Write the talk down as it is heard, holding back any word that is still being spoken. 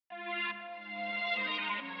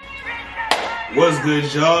What's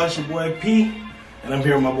good, y'all? It's your boy P, and I'm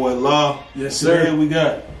here with my boy Law. Yes, sir. Today we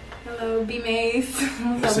got. Hello, B Mace.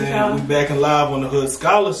 What's up, we back and live on the Hood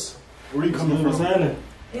Scholars. Where you coming from?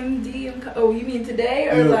 MD. Oh, you mean today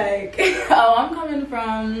or like? Oh, I'm coming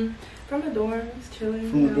from the dorms, chilling.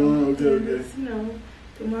 From the dorm, okay. Just,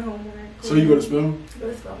 do my homework. So you go to Spelman? Go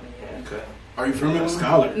to Spelman, yeah. Okay. Are you from Maryland?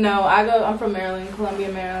 Scholar. No, I'm from Maryland,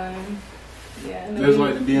 Columbia, Maryland. Yeah. That's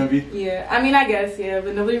like the DMV? Yeah, I mean, I guess, yeah,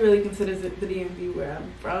 but nobody really considers it the DMV where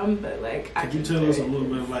I'm from, but like. Could you tell us a little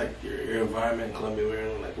bit of like your environment in Columbia,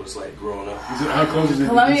 Maryland, like what's like growing up? How close is it?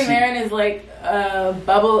 Columbia, Maryland is like a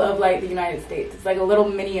bubble of like the United States. It's like a little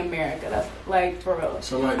mini America. That's like for real.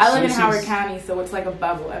 So like I live in Howard County, so it's like a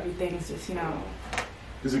bubble. Everything's just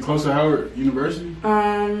Is it close to Howard University?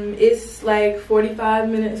 It's like 45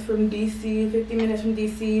 minutes from DC, 50 minutes from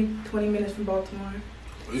DC, 20 minutes from Baltimore.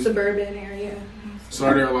 Suburban area. So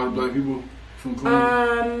are there a lot of black people from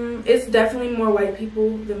Columbia? It's definitely more white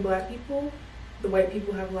people than black people. The white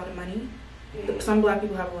people have a lot of money. Some black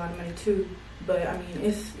people have a lot of money too, but I mean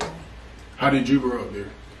it's. How did you grow up there?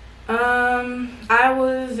 I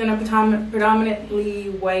was in a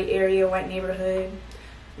predominantly white area, white neighborhood,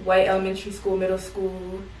 white elementary school, middle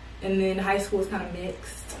school, and then high school was kind of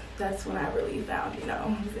mixed. That's when I really found, I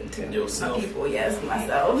was into some people,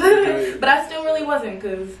 myself. Okay. But I still really wasn't,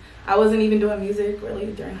 because I wasn't even doing music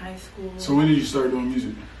really during high school. So when did you start doing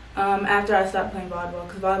music? After I stopped playing volleyball,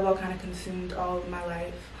 because volleyball kind of consumed all of my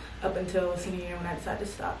life up until senior year when I decided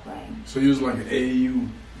to stop playing. So you was like an AAU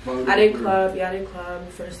volleyball I did player? I did club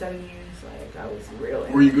for 7 years. Like I was real.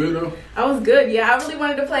 Were you good though? I was good. Yeah, I really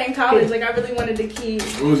wanted to play in college. Like I really wanted to keep.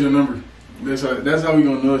 What was your number? That's how we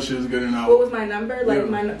gonna know if she was good or not. What was my number? Like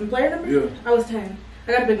my player number? Yeah. I was 10.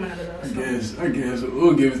 I gotta pick my number though. So. I guess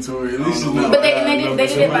we'll give it to her. At least it's not. But they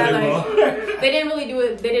did it by like they didn't really do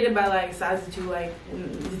it. They did it by like sizes too. Like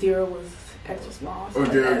 0 was extra small. So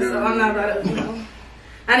Okay. So I'm not about to.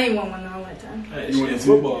 I didn't want one though. I wanted 10. Hey, in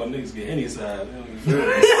football, niggas get any size.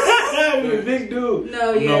 You're a big dude.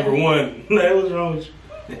 No, yeah. Number one. Like, what's wrong with you?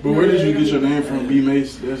 But where did you get your name from? B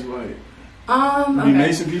Mace. That's like. Okay.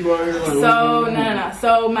 Mason people out here? Like, so no.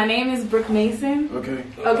 So my name is Brooke Mason.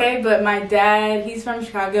 Okay. But my dad, he's from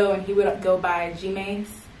Chicago, and he would go by G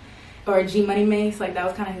Mace or G Money Mace. Like that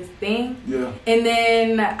was kind of his thing. Yeah. And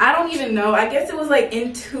then I don't even know. I guess it was like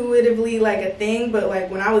intuitively like a thing. But like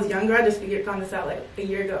when I was younger, I just found this out like a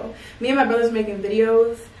year ago. Me and my brother's making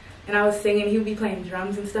videos, and I was singing. He would be playing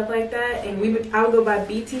drums and stuff like that. And I would go by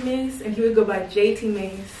BT Mace, and he would go by JT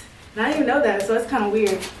Mace. And I didn't even know that, so it's kind of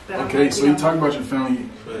weird. Okay, so you talk about your family.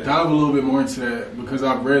 Dive a little bit more into that, because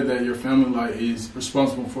I've read that your family like is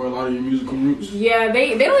responsible for a lot of your musical roots. Yeah,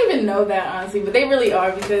 they don't even know that honestly, but they really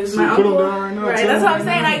are, because my uncle. Right, that's what I'm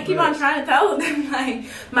saying. I keep on trying to tell them. Like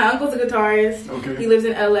my uncle's a guitarist. Okay. He lives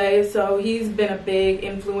in LA, so he's been a big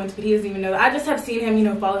influence, but he doesn't even know that. I just have seen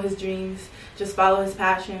him, follow his dreams, just follow his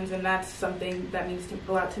passions, and that's something that means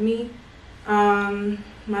a lot to me.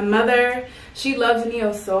 My mother, she loves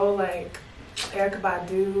neo soul, like Erykah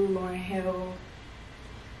Badu, Lauryn Hill,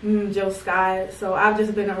 Jill Scott. So I've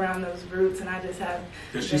just been around those roots, and I just have.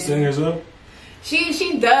 Does she sing herself?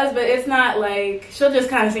 She does, but it's not like she'll just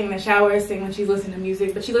kind of sing in the shower, sing when she's listening to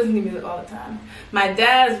music. But she listens to music all the time. My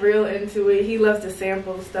dad's real into it. He loves to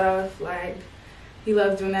sample stuff, like. He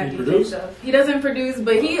loves doing that DJ stuff. He doesn't produce,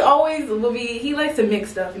 but he always will be. He likes to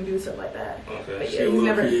mix stuff and do stuff like that. Okay, but yeah, he's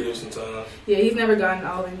never creative sometimes. Yeah, he's never gotten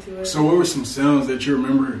all into it. So, what were some sounds that you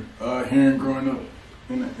remember hearing growing up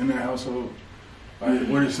in that household? Like,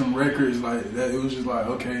 what are some records like that? It was just like,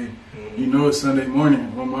 okay, it's Sunday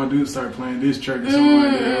morning when my dude start playing this track or something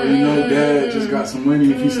like that. Or dad just got some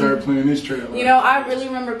money if he started playing this track. Like, I really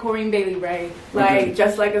remember Corinne Bailey Rae, like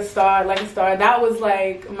Just Like a Star, Like a Star. That was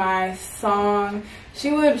like my song.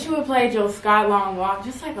 She would play Jill Scott, Long Walk,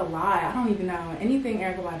 just like a lot. I don't even know anything.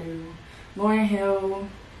 Erykah Badu, Lauryn Hill.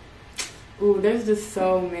 Ooh, there's just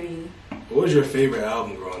so many. What was your favorite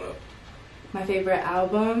album growing up? My favorite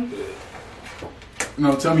album. Yeah.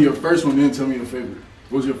 No, tell me your first one, then tell me your favorite.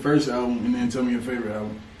 What was your first album, and then tell me your favorite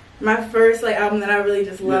album? My first album that I really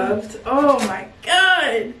just loved. Yeah. Oh my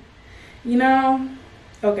god.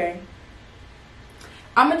 Okay.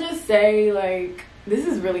 I'm gonna just say this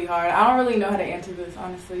is really hard. I don't really know how to answer this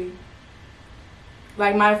honestly.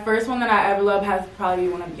 Like my first one that I ever loved has probably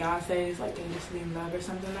one of Beyonce's, like Dangerously in Love or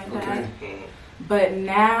something like that. But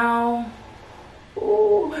now,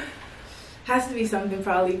 has to be something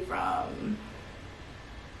probably from.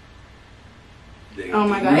 Oh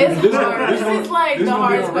my god, it's hard. This is like the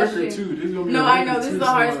hardest question. No, I know this is the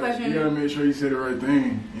hardest question. You gotta make sure you say the right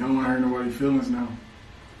thing. You don't want to hurt nobody's feelings now.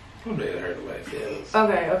 I'm ready to hurt nobody's feelings.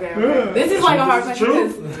 Okay. Yeah. This is like a hard This is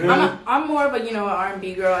question true. because I'm more of a an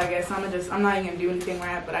R&B girl, I guess. I'm not even gonna do anything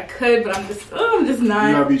rap, but I could, but I'm just not.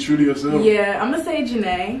 You gotta be true to yourself. Yeah, I'm gonna say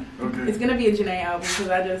Janae. Okay. It's gonna be a Janae album because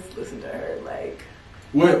I just listened to her like.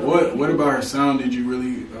 What about her sound did you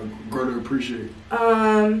really grow to appreciate?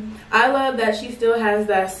 I love that she still has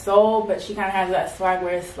that soul, but she kind of has that swag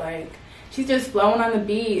where it's like she's just flowing on the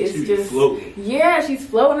beat. It's She's just floating. Yeah, she's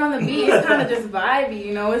floating on the beat. It's kind of just vibey,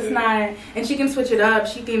 you know. It's not, and she can switch it up.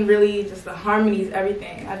 She can really just the harmonies,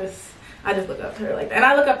 everything. I just look up to her like that, and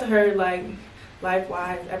I look up to her like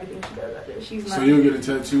life-wise, everything she does out there. She's not. So you'll get a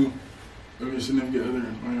tattoo of your significant other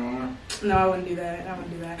on your arm? No, I wouldn't do that.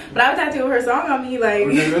 But I would tattoo her song on me, like.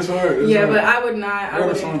 Okay, that's hard. That's yeah, hard. but I would not. I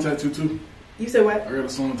got a song tattoo too. You said what? I got a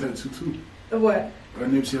song tattoo too. Of what? A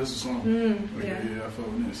Nipsey Hussle song. Yeah. Yeah, I fuck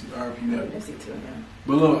with Nipsey. R.I.P. Nip. Nipsey too, yeah.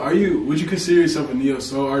 But look, would you consider yourself a neo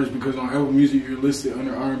soul artist because on Apple Music you're listed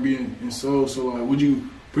under R&B and soul? So like, would you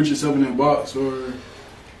put yourself in that box or?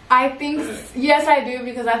 I think yes, I do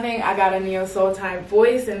because I think I got a neo soul type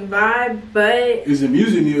voice and vibe, but Is the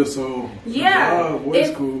music neo soul? yeah,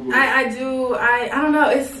 voice cool. But... I don't know.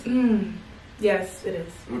 It's yes, it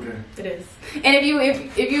is. Okay. It is. And if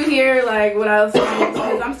you hear like what I was saying,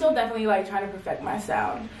 because I'm still definitely like trying to perfect my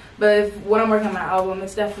sound. But when I'm working on my album,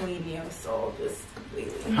 it's definitely neo soul, just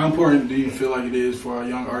completely. How important do you feel like it is for a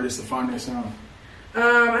young artist to find their sound?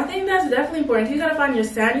 I think that's definitely important. You gotta find your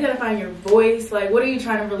sound. You gotta find your voice. Like, what are you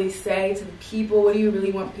trying to really say to the people? What do you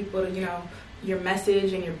really want people to, your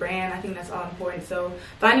message and your brand? I think that's all important. So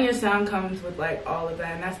finding your sound comes with like all of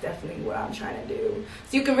that, and that's definitely what I'm trying to do.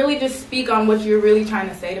 So you can really just speak on what you're really trying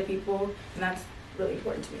to say to people, and that's really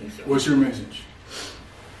important to me. So. What's your message?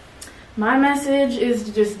 My message is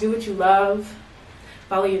to just do what you love,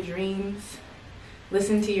 follow your dreams,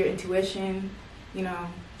 listen to your intuition,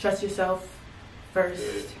 trust yourself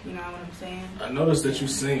first, you know what I'm saying? I noticed that you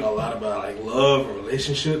sing a lot about like love and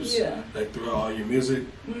relationships, Yeah. like throughout all your music.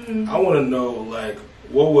 Mm-hmm. I want to know like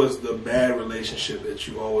what was the bad relationship that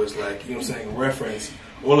you always like, reference,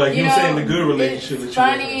 or like you saying the good relationship that you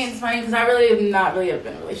reference. It's funny because I really have not really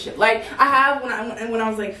been in a relationship. Like I have when I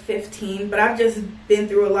was like 15, but I've just been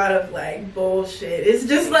through a lot of like bullshit. It's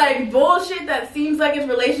just like bullshit that seems like it's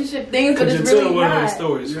relationship things, but it's really one not. of those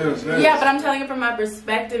stories. Yes, Yeah, but I'm telling it from my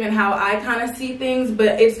perspective and how I kind of see things,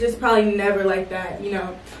 but it's just probably never like that,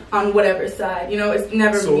 on whatever side. It's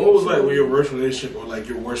never. So what was like your worst relationship or like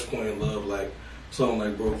your worst point in love, like something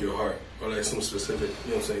like broke your heart or like some specific,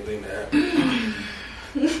 thing that happened?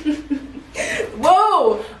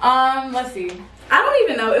 Whoa. Let's see. I don't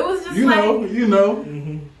even know. It was just You know.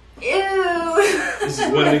 Mm-hmm. Ew. This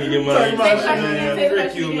is one nigga get money. Say the question again, say the Frick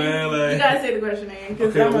question you, again. man. Like, You gotta say the question again.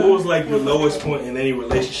 okay, what was like your lowest point in any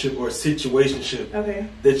relationship or situationship Okay.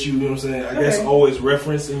 that you know what I'm saying? I guess always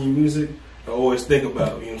reference in your music or always think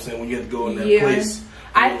about, when you have to go in that place.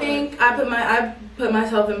 I think I put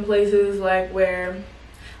myself in places like where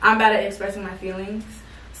I'm bad at expressing my feelings.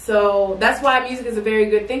 So that's why music is a very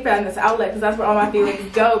good thing for that in this outlet, because that's where all my feelings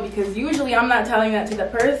go, because usually I'm not telling that to the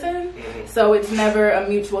person, so it's never a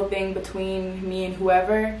mutual thing between me and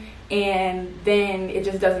whoever, and then it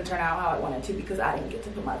just doesn't turn out how I want it to because I didn't get to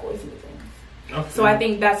put my voice into things. Okay. So I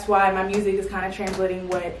think that's why my music is kind of translating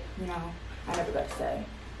what, I never got to say.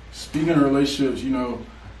 Speaking of relationships,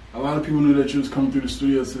 a lot of people knew that you was coming through the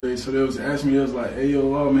studio today, so they was asking me, they was like, hey, yo,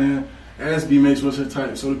 Law, man, ask B-Mates what's her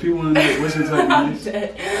type. So the people want to know, what's your type,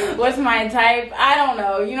 B-Mates? What's my type? I don't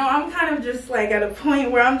know. I'm kind of just like at a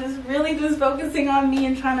point where I'm just really just focusing on me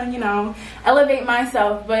and trying to, elevate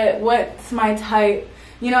myself. But what's my type?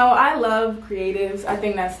 I love creatives. I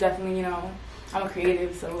think that's definitely, I'm a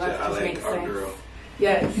creative, so that just like makes our sense. girl.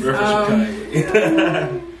 Yes.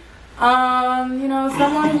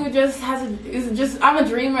 Someone who just I'm a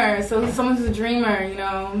dreamer, so someone who's a dreamer,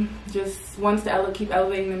 just wants to keep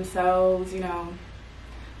elevating themselves,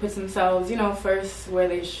 puts themselves, first where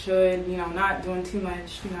they should, not doing too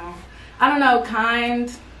much, I don't know,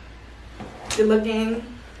 kind, good looking.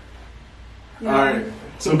 Alright.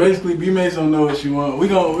 So basically, B-Mates don't know what she want. We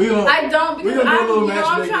gonna. I don't because we gonna do a little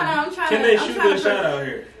matchmaking. I'm trying. Can they shoot a shot out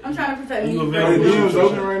here? I'm trying to protect me. You Are the available? DMs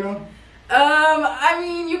open right now? I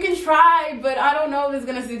mean, you can try, but I don't know if it's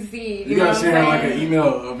gonna succeed. You gotta send her like an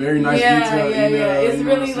email, a very nice detailed email. Yeah. It's you know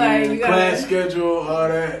really what I'm saying? like you gotta, class schedule, all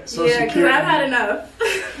that. Social yeah, because security. I've had enough.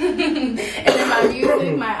 And then my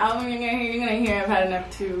music, my album, you're gonna hear. I've had enough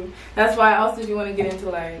too. That's why I also do want to get into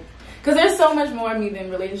like. Because there's so much more of me than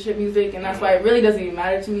relationship music, and that's why it really doesn't even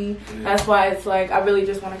matter to me. Yeah. That's why it's like I really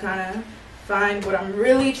just want to kind of find what I'm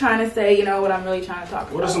really trying to say, you know, what I'm really trying to talk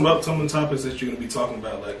about. What are some upcoming topics that you're going to be talking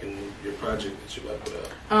about, like in your project that you're about to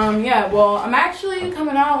put out? Yeah, well, I'm actually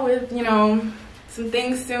coming out with, you know, some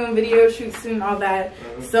things soon, video shoots soon, all that.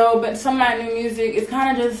 So, but some of my new music is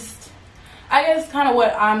kind of just, I guess, kind of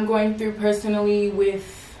what I'm going through personally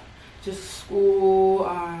with just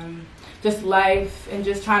school, just life, and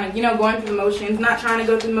just trying to, you know, going through the motions, not trying to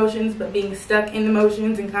go through the motions, but being stuck in the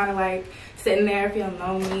motions and kind of like sitting there feeling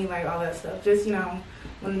lonely, like all that stuff. Just, you know,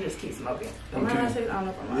 want to just keep smoking. I don't know if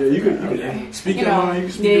I'm yeah, you can speak your mind. You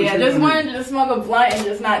can speak just wanted to just smoke a blunt and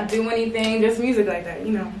just not do anything, just music like that,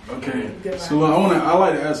 you know. Okay. So I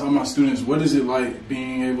like to ask all my students, what is it like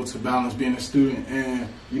being able to balance being a student and,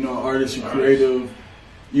 you know, artist and creative,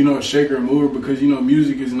 you know, a shaker and mover, because, you know,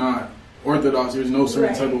 music is not orthodox. There's no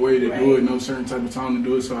certain type of way to do it, no certain type of time to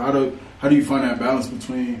do it. So how do you find that balance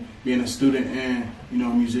between being a student and, you know,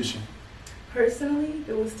 a musician? Personally, if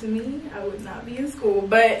it was to me, I would not be in school.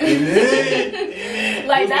 But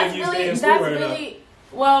like that's really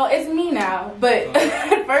well, it's me now. But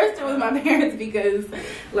at first it was my parents, because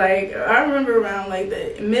like I remember around like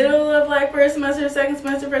the middle of like first semester, second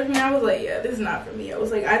semester, freshman year, I was like, yeah, this is not for me. I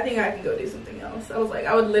was like, I think I can go do something else. I was like,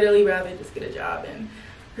 I would literally rather just get a job and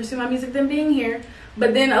pursue my music than being here.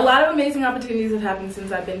 But then a lot of amazing opportunities have happened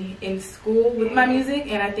since I've been in school with my music,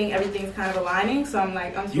 and I think everything's kind of aligning. So I'm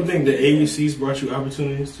like, You think the AUCs brought you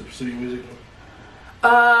opportunities to pursue your music?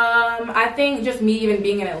 I think just me even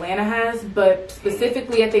being in Atlanta has, but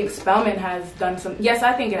specifically I think Spelman has done some. Yes,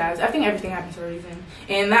 I think it has. I think everything happens for a reason.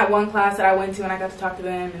 And that one class that I went to and I got to talk to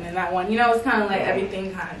them, and then that one, you know, it's kind of like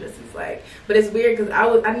everything kind of just is like. But it's weird because I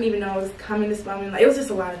didn't even know I was coming to Spelman. Like it was just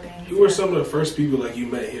a lot of things. Who were some of the first people like you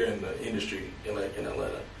met here in the industry in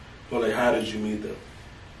Atlanta? Or like how did you meet them?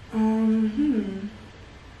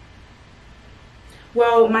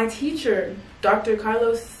 Well, my teacher, Dr.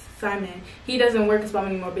 Carlos Simon, he doesn't work at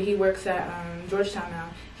Spelman anymore, but he works at Georgetown now.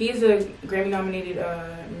 He's a Grammy-nominated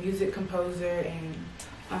music composer and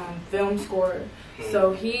film scorer.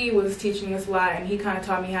 So he was teaching us a lot, and he kind of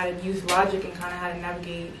taught me how to use Logic and kind of how to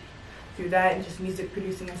navigate through that and just music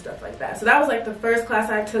producing and stuff like that. So that was like the first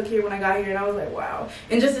class I took here when I got here, and I was like, wow.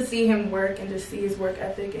 And just to see him work and just see his work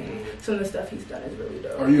ethic and some of the stuff he's done is really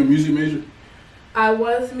dope. Are you a music major? I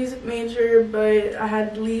was a music major, but I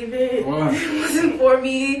had to leave it. Why? It wasn't for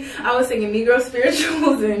me. I was singing Negro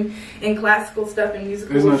spirituals and classical stuff and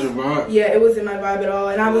musicals. It's not your vibe? Yeah, it wasn't my vibe at all.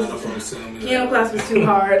 And piano class was too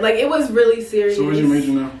hard. Like, it was really serious. So what's your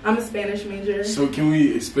major now? I'm a Spanish major. So can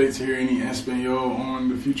we expect to hear any Espanol on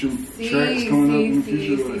the future tracks coming up in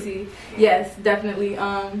the future? Yes, definitely.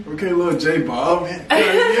 Okay, little J Bob, man.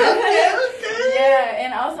 Yeah,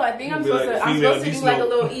 and also I think I'm supposed to do like a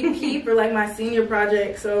little EP for like my senior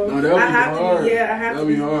project. So I have to. Yeah, I have to. That'd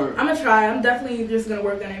be hard. I'm gonna try. I'm definitely just gonna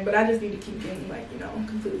work on it, but I just need to keep getting like, you know,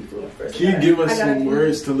 completely fluent first. Can you give us some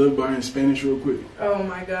words to live by in Spanish real quick? Oh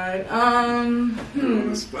my god. On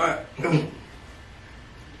the spot.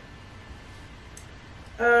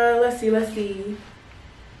 Let's see.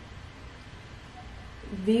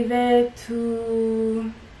 Vive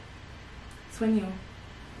tu sueño.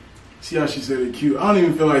 See how she said it cute. I don't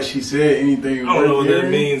even feel like she said anything. I don't know what that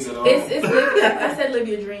means at all. It's I said live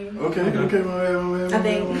your dream. Okay, my man. I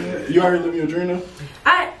think. You already living your dream now?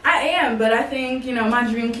 I am, but I think, you know, my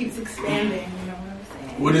dream keeps expanding, you know what I'm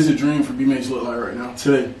saying? What does a dream for B-Mates look like right now,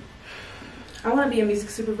 today? I want to be a music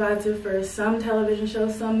supervisor for some television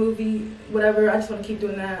show, some movie, whatever. I just want to keep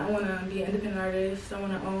doing that. I want to be an independent artist. I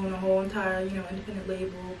want to own a whole entire, you know, independent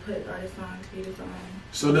label, put artists on, creators on.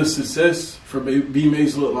 So does success for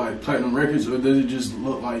B-Mates look like platinum records, or does it just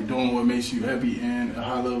look like doing what makes you happy and a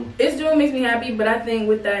high level? It's doing what makes me happy, but I think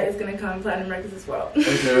with that it's going to come platinum records as well.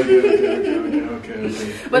 Okay.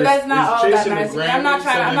 But that's not all that matters. I'm not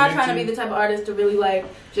trying to be the type of artist to really like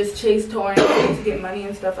just chase touring to get money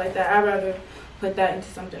and stuff like that. I'd rather put that into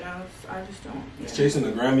something else. I just don't. Yeah. Is chasing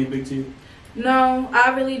the Grammy big to you? No, I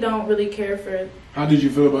really don't care for it. How did you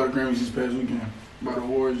feel about the Grammys this past weekend? About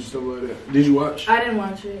awards and stuff like that. Did you watch? I didn't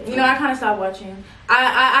watch it. You know, I kind of stopped watching.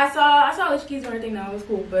 I saw Alicia Keys and everything. Now it was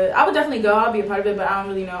cool, but I would definitely go. I'll be a part of it, but I don't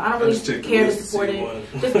really know. I don't really care to support it.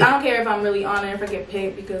 Just I don't care if I'm really on it, if I get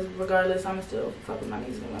picked, because regardless, I'm still fuck with my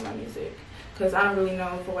music and love my music. Because I don't really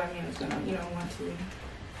know if a white man is gonna, you know, want to.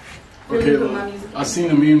 Okay, look, I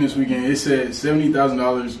seen a meme this weekend. It said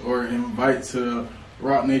 $70,000 or invite to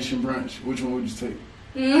Rock Nation brunch. Which one would you take?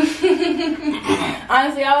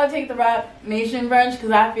 Honestly, I would take the Rock Nation brunch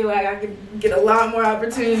because I feel like I could get a lot more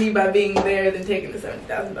opportunity by being there than taking the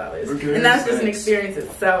 $70,000. Okay, and that's just an experience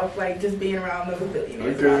itself, like just being around those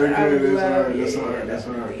billionaires. That's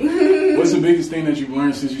all right. What's the biggest thing that you've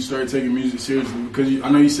learned since you started taking music seriously? Because I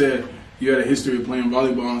know you said you had a history of playing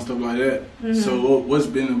volleyball and stuff like that. Mm-hmm. So what's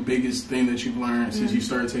been the biggest thing that you've learned since you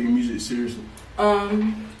started taking music seriously?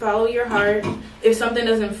 Follow your heart. If something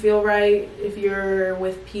doesn't feel right, if you're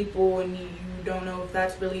with people and you don't know if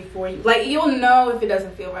that's really for you, like, you'll know if it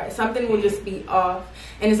doesn't feel right. Something will just be off,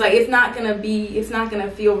 and it's like it's not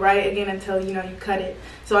gonna feel right again until you cut it.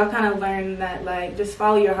 So I've kind of learned that, like, just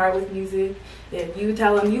follow your heart with music. If you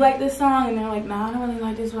tell them you like this song and they're like, nah, I don't really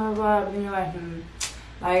like this, blah blah blah, but then you're like,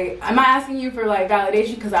 like, am I asking you for, like,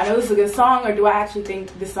 validation because I know this is a good song, or do I actually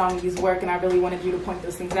think this song needs work and I really wanted you to point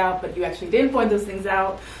those things out, but you actually didn't point those things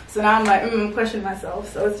out? So now I'm like, questioning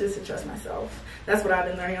myself. So it's just to trust myself. That's what I've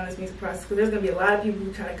been learning on this music process, because there's going to be a lot of people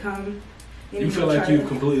who try to come. You feel like you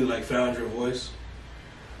completely, like, found your voice?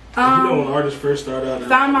 Like, when artists first start out,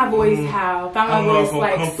 found my voice how? Found my voice,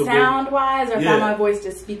 like, sound wise, or found my voice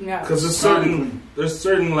just speaking up? Because there's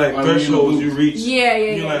certain like thresholds you reach.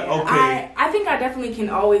 You're like, okay. I think I definitely can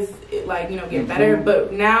always, like, get better,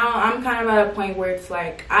 but now I'm kind of at a point where it's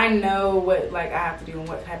like I know what, like, I have to do and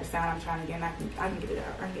what type of sound I'm trying to get, and I can get it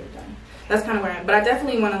out. I can get it done. That's kind of where I am. But I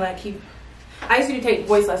definitely want to, like, keep. I used to take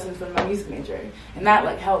voice lessons from my music major, and that,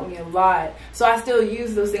 like, helped me a lot. So I still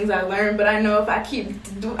use those things I learned, but I know if I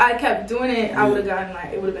kept doing it, I would have gotten,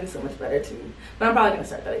 like, it would have been so much better too. But I'm probably gonna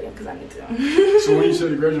start that again because I need to. So when you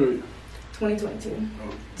said you graduate? 2022.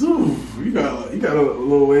 Dude, you got a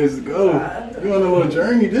little ways to go. You on a little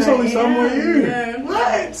journey. This only sophomore year. Yeah.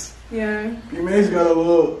 What? Yeah. B-May's got a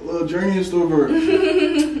little journey in store for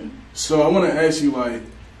her. So I want to ask you, like,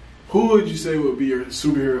 who would you say would be your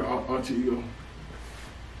superhero alter ego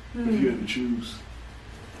if you had to choose?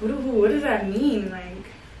 What does that mean? Like,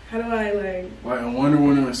 how do I, like... Like a Wonder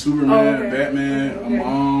Woman, a Superman, a Batman, a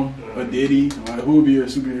mom, a Diddy. Like, who would be your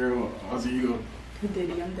superhero alter ego?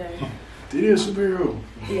 Diddy, I'm dead. Diddy a superhero?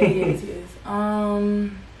 Yeah, he is.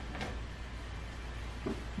 I'm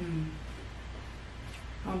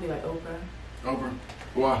gonna be like Oprah. Oprah.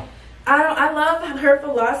 Why? I love her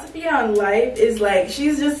philosophy on life. Is like,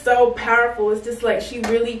 she's just so powerful. It's just like she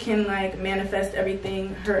really can, like, manifest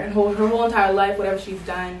everything, her whole entire life, whatever she's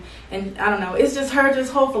done. And I don't know, it's just her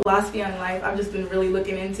whole philosophy on life I've just been really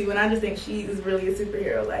looking into, and I just think she is really a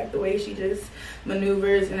superhero, like the way she just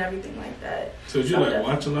maneuvers and everything like that. So did you like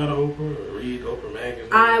watch a lot of Oprah or read Oprah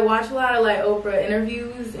magazine? I watch a lot of, like, Oprah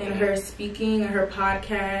interviews and her speaking and her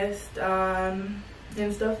podcast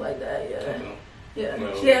and stuff like that. Yeah. Yeah,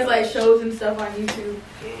 she has, like, shows and stuff on YouTube,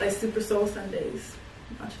 like Super Soul Sundays.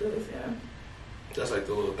 Watch those, yeah. That's like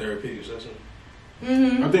the little therapeutic session.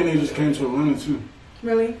 Mm-hmm. I think they just came to Atlanta too.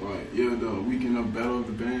 Really? Like, yeah, the weekend of Battle of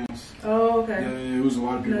the Bands. Oh, okay. Yeah, it was a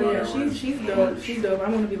lot of people. No, yeah, she's dope. She's dope. I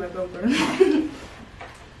want to be like Oprah.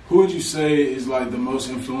 Who would you say is, like, the most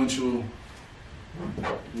influential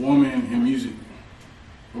woman in music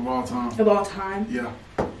of all time? Of all time? Yeah.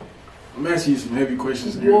 I'm asking you some heavy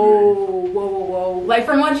questions here. Whoa. Like,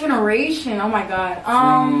 from what generation? Oh my god.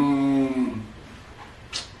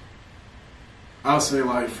 I'll say,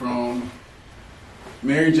 like, from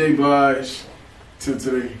Mary J. Blige to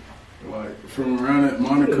today. Like, from around that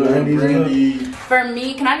Monica, Brandy. For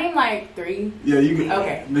me, can I name, like, 3? Yeah, you can.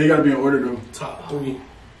 Okay. They gotta be in order though. Top 3.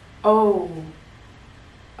 Oh.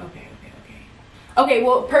 Okay,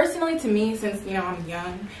 well, personally, to me, since, I'm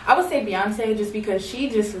young, I would say Beyonce, just because she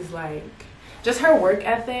just was, like, just her work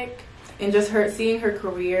ethic and just seeing her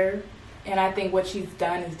career, and I think what she's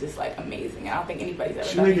done is just, like, amazing. I don't think anybody's ever done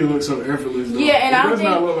it. She make it look so effortless, though. Yeah, and I don't think...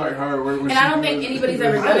 It does not look like hard work. And I don't think anybody's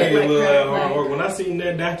ever done it like her. Hard work. When I seen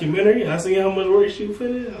that documentary, I seen how much work she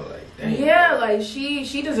put in, I was like, dang. Yeah, like,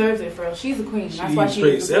 she deserves it, for real. She's the queen. That's why she's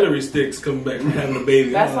straight celery sticks coming back from having a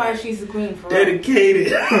baby. That's why she's the queen, for real.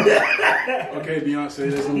 Dedicated. Okay,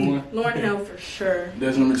 Beyonce, that's number 1. Lauryn Hill, for sure.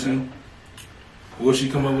 That's number 2. Will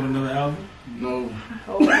she come up with another album? No.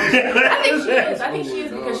 I think she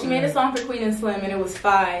is because she made a song for Queen and Slim and it was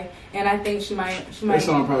fire. And I think she might. That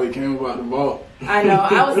song probably came about the vault. I know.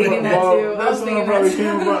 I was thinking that too. That song probably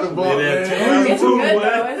came about the vault. It's good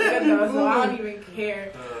though. So I don't even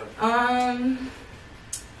care.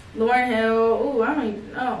 Lauryn Hill. Ooh, I don't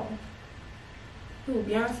even know. Ooh,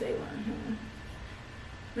 Beyonce, Lauryn Hill.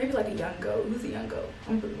 Maybe like a young goat. Who's a young goat?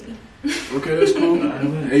 I'm putting me. Okay, that's cool.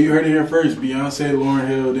 Hey, you heard it here first. Beyonce, Lauryn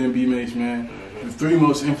Hill, then B-Mace, man. The 3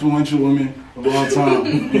 most influential women of all time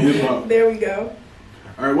in hip-hop. There we go.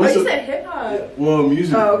 All right, what's you said hip-hop? Well,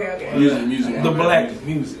 music. Oh, okay. Music. The black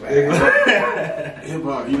music.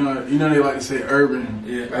 Hip-hop. You know they like to say urban.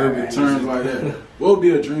 Yeah, urban terms like that. What would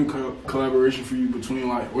be a dream collaboration for you between,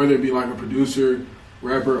 like, whether it be like a producer,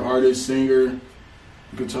 rapper, artist, singer,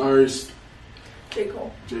 guitarist? J.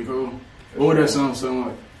 Cole. What would that sound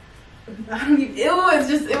like?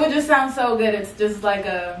 It would just sound so good. It's just like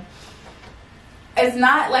It's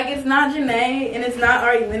not Janae and it's not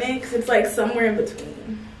Ari Lennox. It's like somewhere in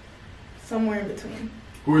between.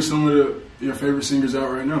 Who are some of your favorite singers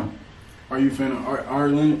out right now? Are you a fan of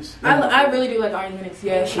Ari Lennox? I really do like Ari Lennox.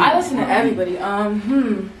 Yes, I listen to everybody.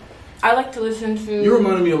 I like to listen to. You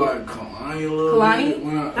reminded me of like Kalani a little bit.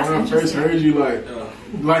 When I first heard you,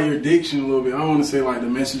 like your diction a little bit. I don't want to say like the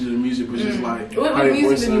message of the music was just like. What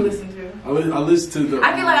music did you listen to? I listen to the.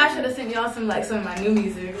 I feel like I should have sent y'all some of my new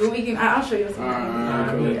music. But I'll show you some.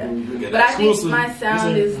 But I think my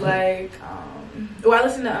sound is like. I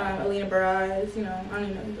listen to Alina Baraz. You know, I don't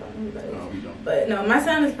even know who that is. No, we don't. But no, my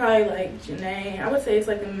sound is probably like Janae. I would say it's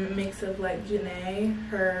like a mix of like Janae,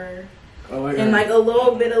 her. And like a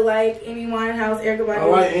little bit of like Amy Winehouse, Erykah Badu. I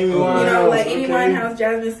like Amy Winehouse. You know, like Amy Winehouse,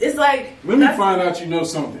 Jasmine. It's like. Let me find out you know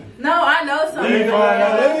something. No, I know something. Let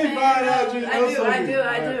me find out you know something.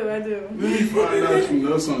 I do. Let me find out you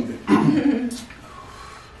know something.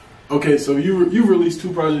 Okay, so you released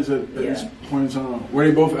 2 projects at this point in time. Were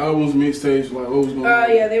they both albums, mixtapes? Like what was going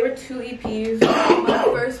on? Yeah, they were 2 EPs. My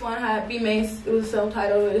first one had B Mace. It was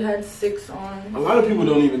self-titled. It had 6 songs. A lot of people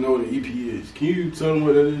don't even know what an EP is. Can you tell them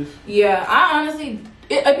what that is? Yeah, I honestly.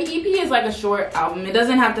 An EP is like a short album. It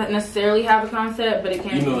doesn't have to necessarily have a concept, but it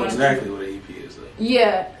can. You know exactly what an EP is, though.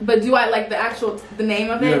 Yeah, but do I like the name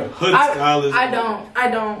of it? Yeah, Hood Style is. I don't.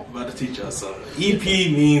 I'm about to teach y'all something. EP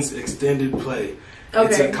means extended play. Okay.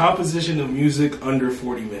 It's a composition of music under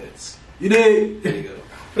 40 minutes. You did. There you go.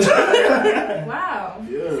 Wow.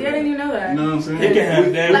 Yeah. See, I didn't even know that. You know what I'm saying? It can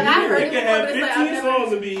have that. Like, I heard it can have before, 15 but it's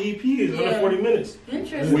songs and be EPs under 40 minutes.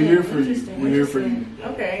 Interesting. We're here for you. We're here for you.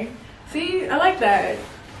 Okay. See, I like that.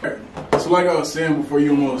 So like I was saying before,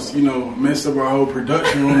 you almost, messed up our whole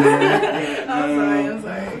production room. I'm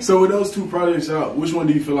sorry. So with those 2 projects out, which one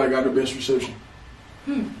do you feel like got the best reception?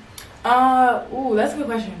 That's a good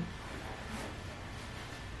question.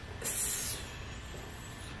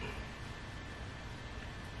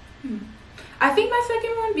 I think my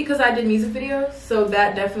second one, because I did music videos, so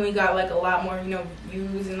that definitely got like a lot more,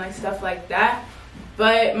 views and like stuff like that.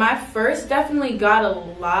 But my first definitely got a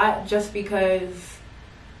lot just because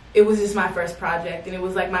it was just my first project and it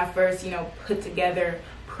was like my first, put together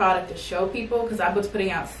product to show people, because I was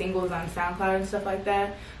putting out singles on SoundCloud and stuff like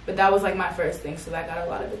that. But that was like my first thing, so that got a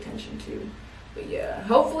lot of attention too. But yeah,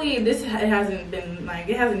 hopefully it hasn't even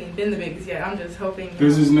been the biggest yet. I'm just hoping.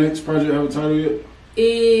 Does this next project have a title yet?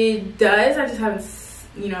 It does. I just haven't,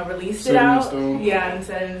 released it out. Yeah, I haven't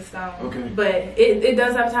set it in stone. Okay. But it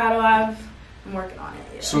does have a title. I'm working on it.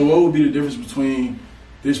 Yeah. So what would be the difference between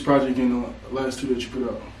this project and the last 2 that you put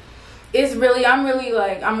out?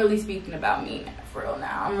 I'm really speaking about me for real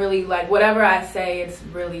now. I'm really like, whatever I say, it's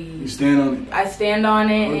really. You stand on it. I stand on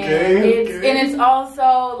it. Okay. And it's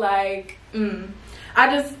also like, I'm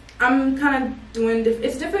kind of doing.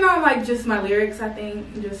 It's different on like just my lyrics. I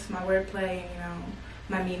think just my wordplay and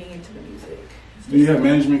my meaning into the music. Do you have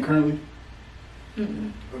management currently?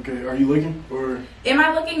 Mm-mm. Okay, are you looking or? Am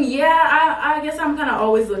I looking? Yeah, I guess I'm kind of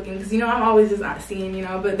always looking because I'm always just not seeing,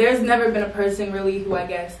 but there's never been a person really who I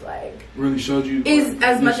guess like really showed you is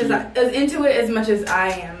as much as as into it as much as I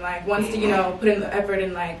am. Like wants to put in the effort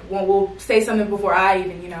and like will say something before I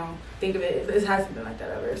even think of it. It hasn't been like that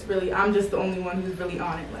ever. It's really I'm just the only one who's really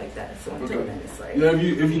on it like that. So until then, it's like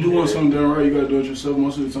if you do want something done right, you gotta do it yourself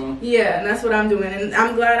most of the time. Yeah, and that's what I'm doing, and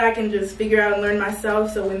I'm glad I can just figure out and learn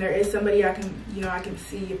myself. So when there is somebody I can I can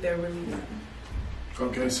see if they're really.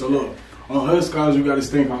 Okay, so look, on Hood Scholars, we got this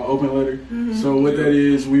thing called Open Letter. Mm-hmm. So what that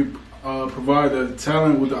is, we provide the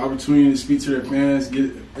talent with the opportunity to speak to their fans,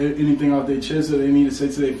 get anything off their chest that they need to say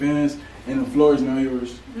to their fans, and the floor is now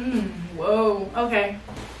yours. Whoa. Okay.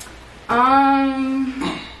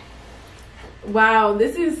 Wow,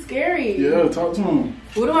 this is scary. Yeah, talk to them.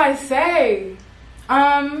 What do I say?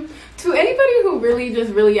 To anybody who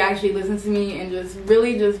really actually listens to me and just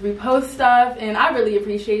repost stuff, and I really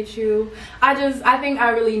appreciate you. I think I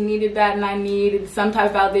really needed that, and I needed some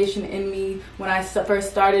type of validation in me when I first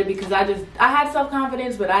started, because I had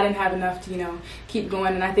self-confidence, but I didn't have enough to, keep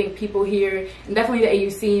going. And I think people here, and definitely the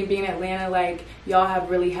AUC and being in Atlanta, like, y'all have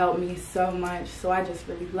really helped me so much. So I just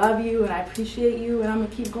really love you, and I appreciate you, and I'm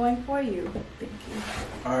gonna keep going for you. Thank you.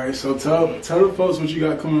 All right, so tell the folks what you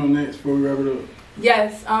got coming up next before we wrap it up.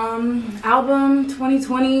 Yes, album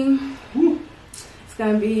 2020. Woo. It's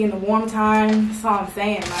gonna be in the warm time. That's all I'm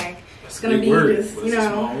saying. Like, it's gonna be just, It's a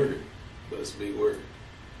small word, but it's a big word.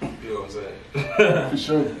 You know what I'm saying? For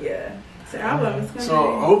sure. Yeah, it's an album. It's gonna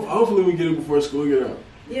so hopefully we get it before school get out.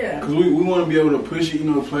 Yeah. Because we want to be able to push it, you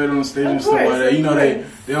know, play it on the stage and stuff like that. You know, they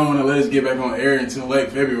don't want to let us get back on air until late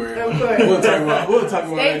February. Of course. We'll talk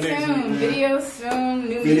about Stay that next tuned. week. Video soon.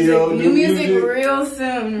 New music real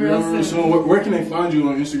soon. Where can they find you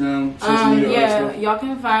on Instagram, social media, all that stuff? Y'all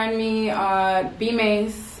can find me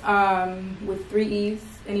B-Mace with 3 E's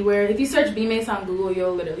anywhere. If you search B-Mace on Google,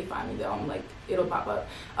 you'll literally find me though. It'll pop up.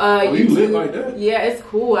 You lit like that? Yeah, it's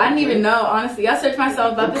cool. I didn't even know, honestly. I searched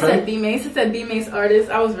myself up. It said B-Mace. It said B-Mace artist.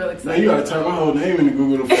 I was real excited. Now you gotta type my whole name into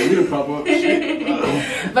Google for me to pop up.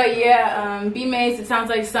 But yeah, B-Mace, it sounds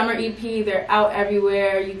like summer EP. They're out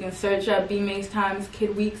everywhere. You can search up B-Mace times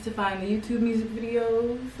Kid Weeks to find the YouTube music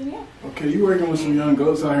videos. And yeah. Okay, you working with some young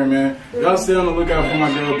goats out here, man. Y'all stay on the lookout for my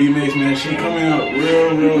girl B-Mace, man. She coming out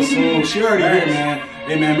real soon. She already here, man.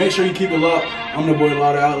 Hey, man, make sure you keep it locked. I'm the boy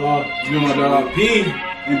Lauder Outlaw. It's been my dog P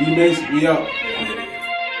and B-Mace. We out.